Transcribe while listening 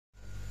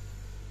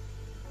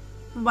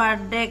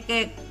Birthday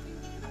cake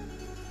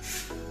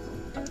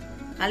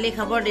काली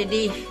खबर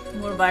दीदी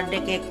मोर birthday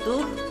cake तो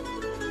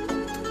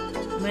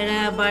मेरा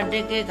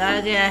बर्थडे केक आ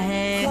गया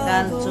है।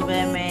 कल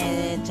सुबह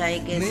मैं चाय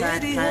के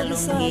साथ खा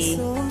लूंगी।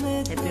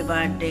 Happy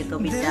birthday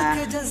Kavita,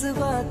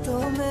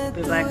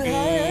 happy birthday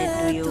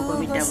to you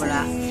कविता।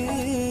 बड़ा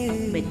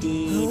बेटी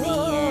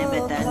नहीं है,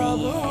 बेटा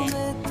नहीं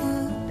है,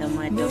 तो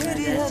मैं तो नजर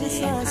से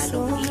खा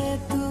लूंगी।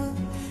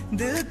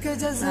 दिल के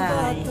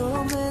जज्बातों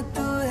में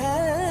तू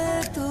है,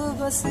 तू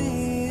बसी।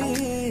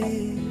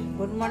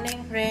 गुड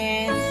मॉर्निंग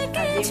फ्रेंड्स,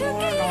 आज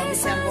मोर 9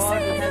 डिसेम्बर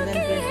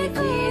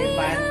 2023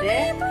 बर्थडे।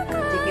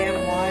 गतिके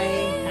मैं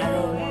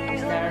आरो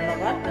मिस्टार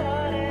লগত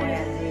মই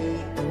আজি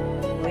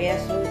গৈ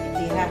আছো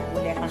ইতিহাস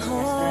বুলি এখন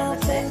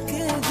ৰেষ্টুৰেণ্ট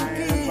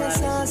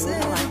আছে।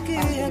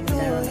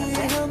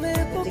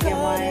 গতিকে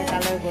মই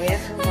তালৈ গৈ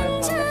আছো। মই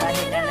ব্লগ এটা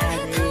সেইকাৰণে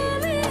আজি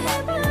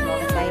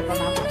ব্লগ এটাই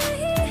বনাম।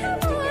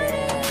 গতিকে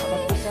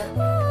অলপ পিছত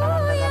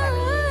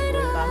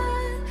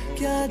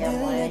क्या दिल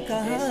ने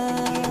कहा,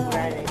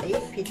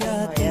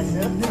 क्या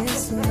तुमने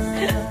सुना।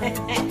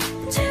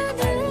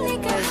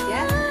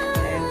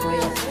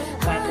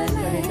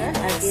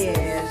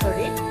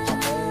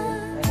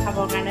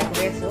 খাবৰ কাৰণে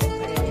গৈ আছো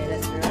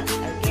ৰেষ্টুৰেণ্ট।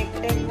 আৰু কেক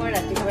মই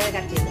ৰাতিপুৱাই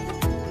কাটিলোঁ,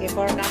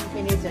 কেকৰ কাম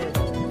ফিনিছ হৈ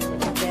গ'ল।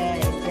 গতিকে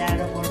এতিয়া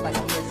আৰু মোৰ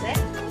বাকী আছে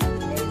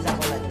যাব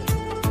লাগে।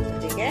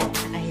 গতিকে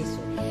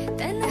আহিছোঁ,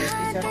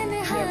 পিছত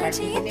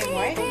বাকীখিনি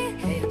মই দি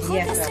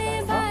আছোঁ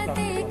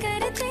আপোনালোকক।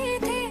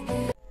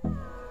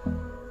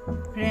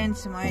 ফ্ৰেণ্ডছ,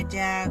 মই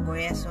এতিয়া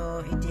গৈ আছোঁ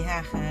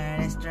ইতিহাস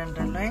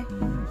ৰেষ্টুৰেণ্টলৈ।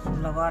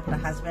 লগত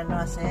হাজবেণ্ডো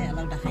আছে।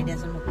 অলপ দেখাই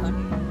দিয়াচোন মুখখন,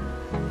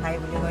 ভাই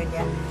বুলি কৈ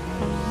দিয়া।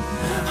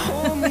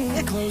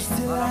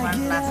 অলপমান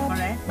লাজ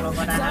কৰে,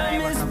 লগত অহা নাই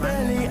বৰ্তমান।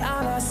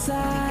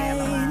 গতিকে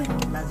অলপমান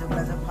লাজুক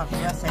লাজুক ভাৱটো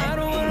আছে।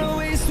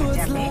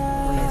 এতিয়া আমি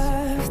গৈ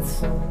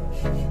আছোঁ।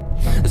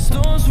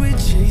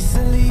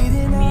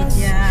 আমি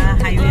এতিয়া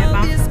হাইৱে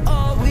পাম।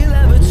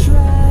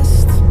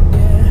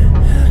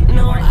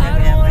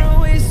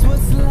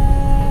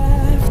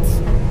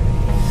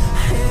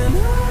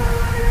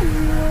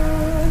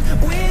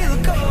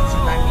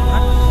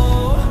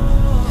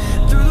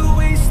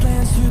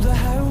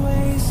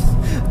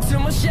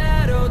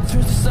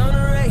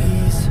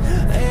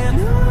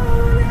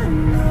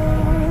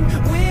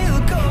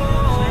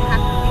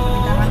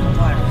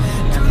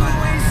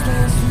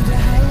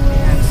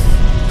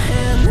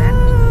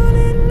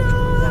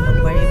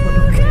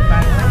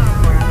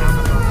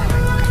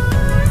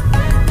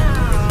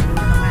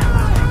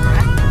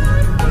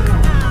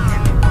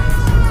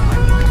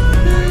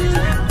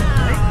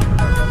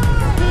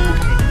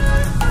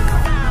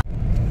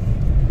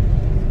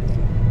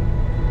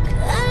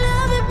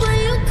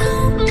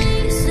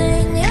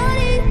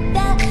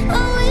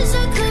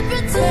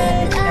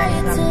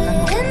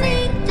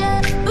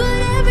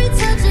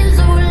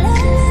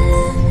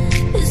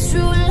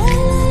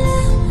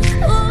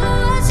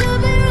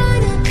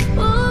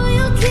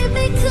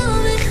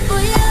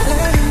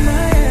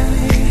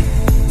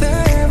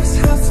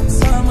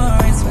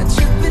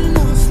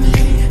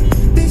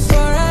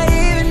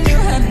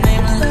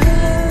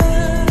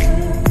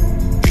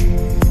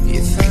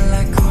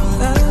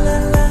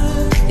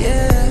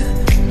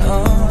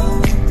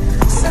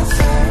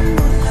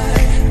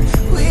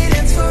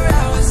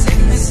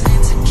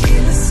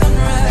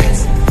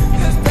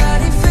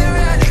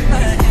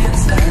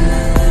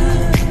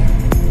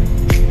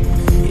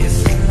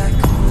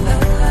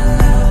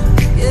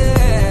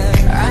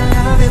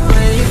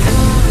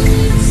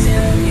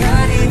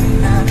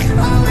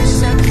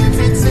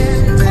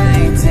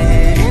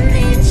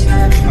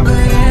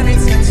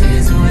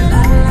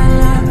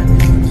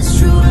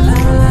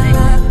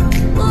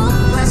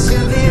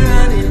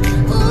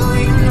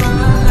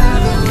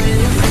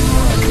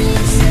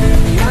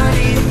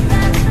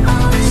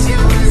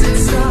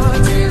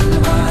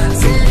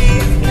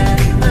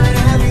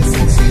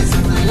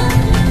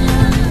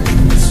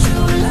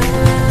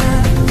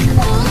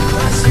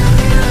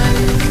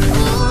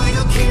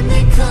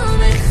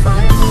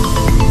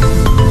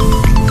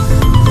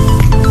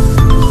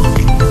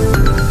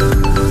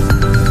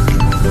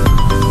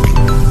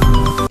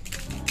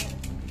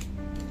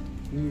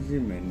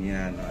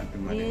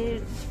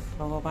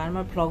 ভগৱান,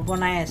 মই ভ্লগ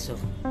বনাই আছো,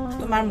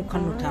 তোমাৰ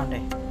মুখখন নুঠাওঁ দে।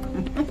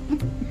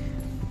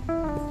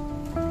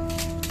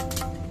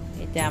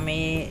 এতিয়া আমি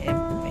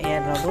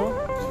ইয়াত ল'লোঁ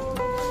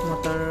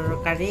মটৰ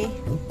কাৰী,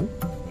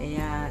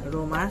 এয়া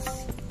ৰৌ মাছ,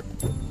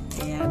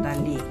 এয়া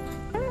দালি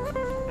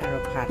আৰু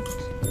ভাত,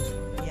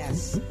 পিঁয়াজ,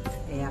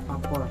 এয়া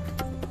পাপৰ।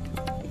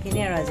 এইখিনি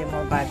আৰু আজি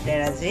মোৰ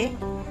বাৰ্থডেৰ আজি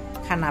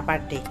খানা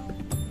পাৰ্টি।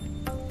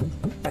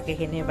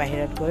 বাকীখিনি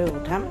বাহিৰত গৈ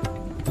উঠাম।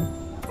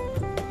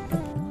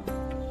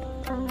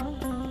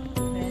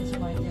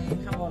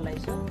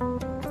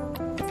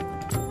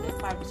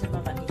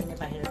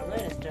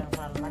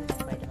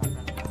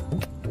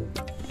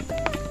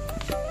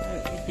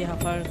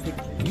 ইতিহাসৰ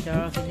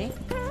ভিতৰৰখিনি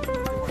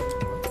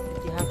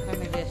ইতিহাস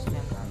ফেমিলি আছিলে।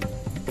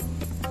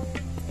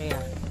 এয়া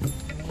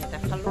আমি এটা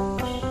খালোঁ,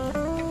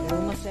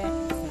 ৰুম আছে,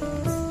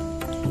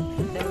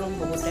 ৰুম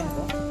বহুতে হ'ব।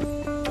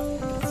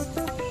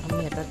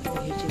 আমি এটাত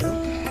বহিছিলোঁ।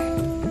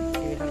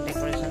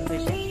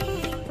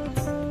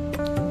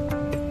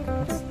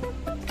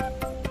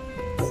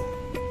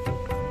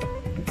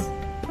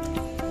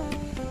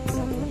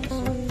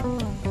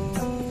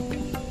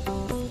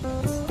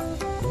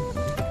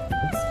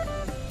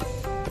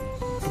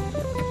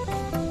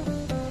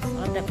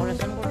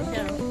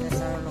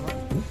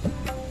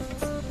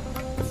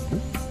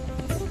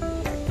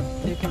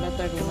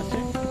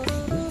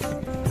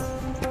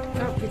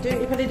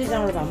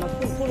 যাওঁ ৰ'বা মই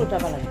ফুল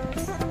উঠাব লাগে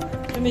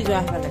তুমি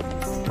যোৱা ফালে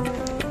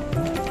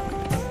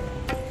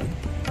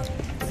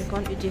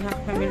এখন ইতিহাস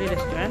ফেমিলি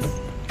ৰেষ্টুৰেণ্ট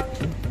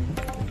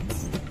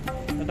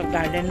তাত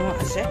গাৰ্ডেনো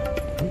আছে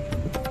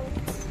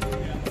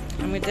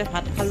আমি এতিয়া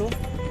ভাত খালোঁ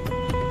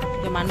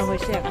এতিয়া মানুহ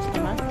হৈছে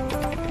কাষ্টমাৰ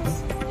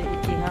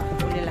ইতিহাস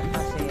বুলি লেখা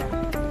আছে ইয়াত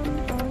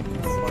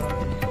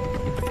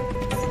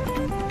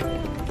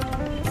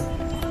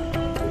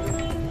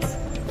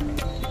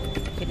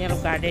এইখিনি অলপ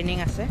গাৰ্ডেনিং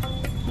আছে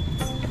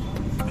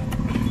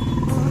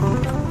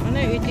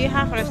মানে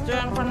ইতিহাস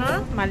ৰেষ্টুৰেণ্টখনৰ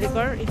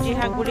মালিকৰ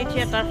ইতিহাস বুলি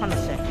থিয়েটাৰখন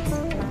আছে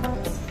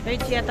সেই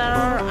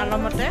থিয়েটাৰৰ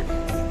আলমতে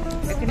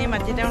এইখিনি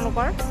মাটি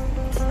তেওঁলোকৰ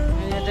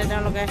ইয়াতে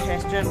তেওঁলোকে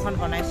ৰেষ্টুৰেণ্টখন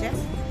বনাইছে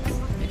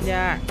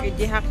এতিয়া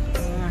ইতিহাস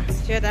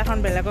থিয়েটাৰখন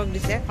বেলেগক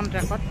দিছে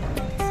কণ্ট্ৰেক্টত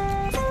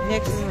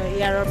নেক্সট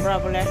ইয়াৰৰ পৰা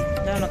বোলে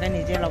তেওঁলোকে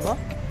নিজে ল'ব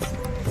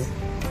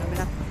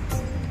এইবিলাক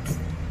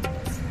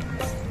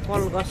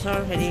কলগছৰ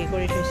হেৰি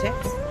কৰি থৈছে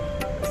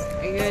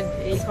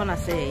এইখন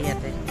আছে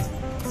ইয়াতে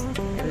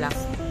এইবিলাক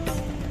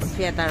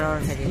থিয়েটাৰৰ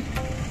হেৰি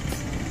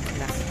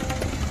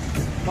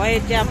মই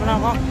এতিয়া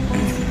আপোনালোকক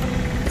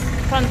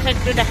ফ্ৰণ্ট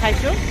চাইডটো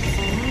দেখাইছোঁ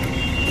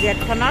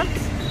গেটখনৰ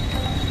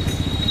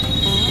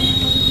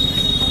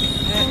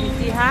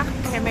ইতিহাস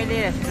ফেমিলি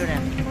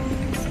ৰেষ্টুৰেণ্ট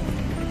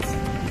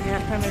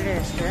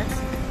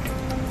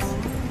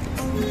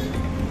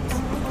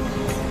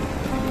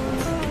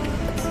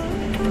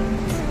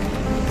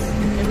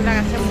এইবিলাক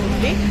আছে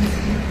মূৰ্তি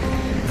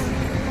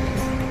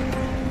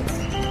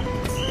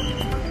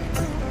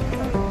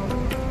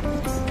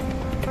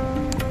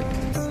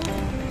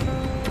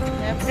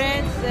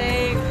ফ্ৰেণ্ডছ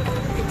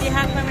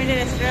ইতিহাস ফেমিলি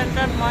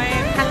ৰেষ্টুৰেণ্টত মই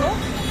খালোঁ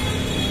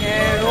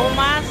ৰৌ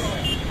মাছ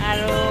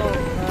আৰু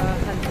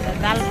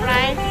দাল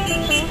ফ্ৰাই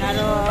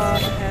আৰু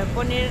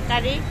পনীৰ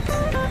কাৰী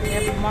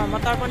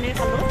মটৰ পনীৰ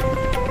খালোঁ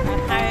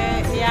খাই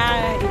ইয়াৰ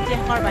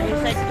ইতিহাসৰ বাহিৰ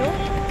চাইডটো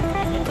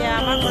এতিয়া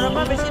আমাৰ ঘৰৰ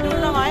পৰা বেছি দূৰ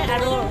নহয়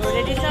আৰু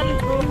ৰেডিশ্যন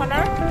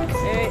ব্ৰুখনৰ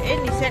এই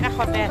নিচে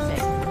কাষতে আছে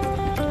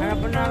আৰু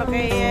আপোনালোকে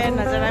এই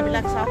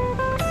নজাৰাবিলাক চাওক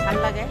ভাল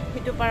লাগে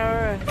সিটো পাৰৰ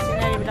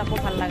চিনাৰীবিলাকো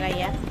ভাল লাগে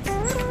ইয়াত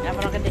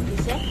আপোনালোকে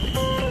দেখিছে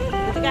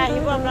গতিকে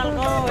আহিব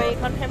আপোনালোকেও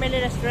এইখন ফেমিলি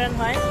ৰেষ্টুৰেণ্ট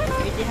হয়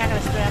ইতিহাস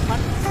ৰেষ্টুৰেণ্টখন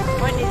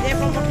মই নিজে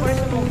প্ৰমোট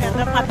কৰিছোঁ মোক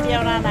সিহঁতে ভাত দিয়া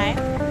অনা নাই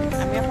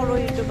আমি সৰু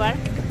ইউটিউবাৰ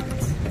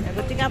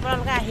গতিকে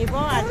আপোনালোকে আহিব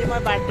আজি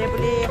মই বাৰ্থডে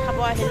বুলি খাব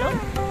আহিলোঁ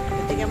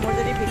গতিকে মোৰ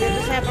যদি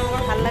ভিডিঅ'টো চাই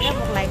আপোনালোকৰ ভাল লাগে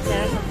মোক লাইক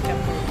শ্বেয়াৰ ছাবস্ক্ৰাইব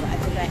কৰিব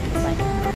আজিলৈ আহিব পাই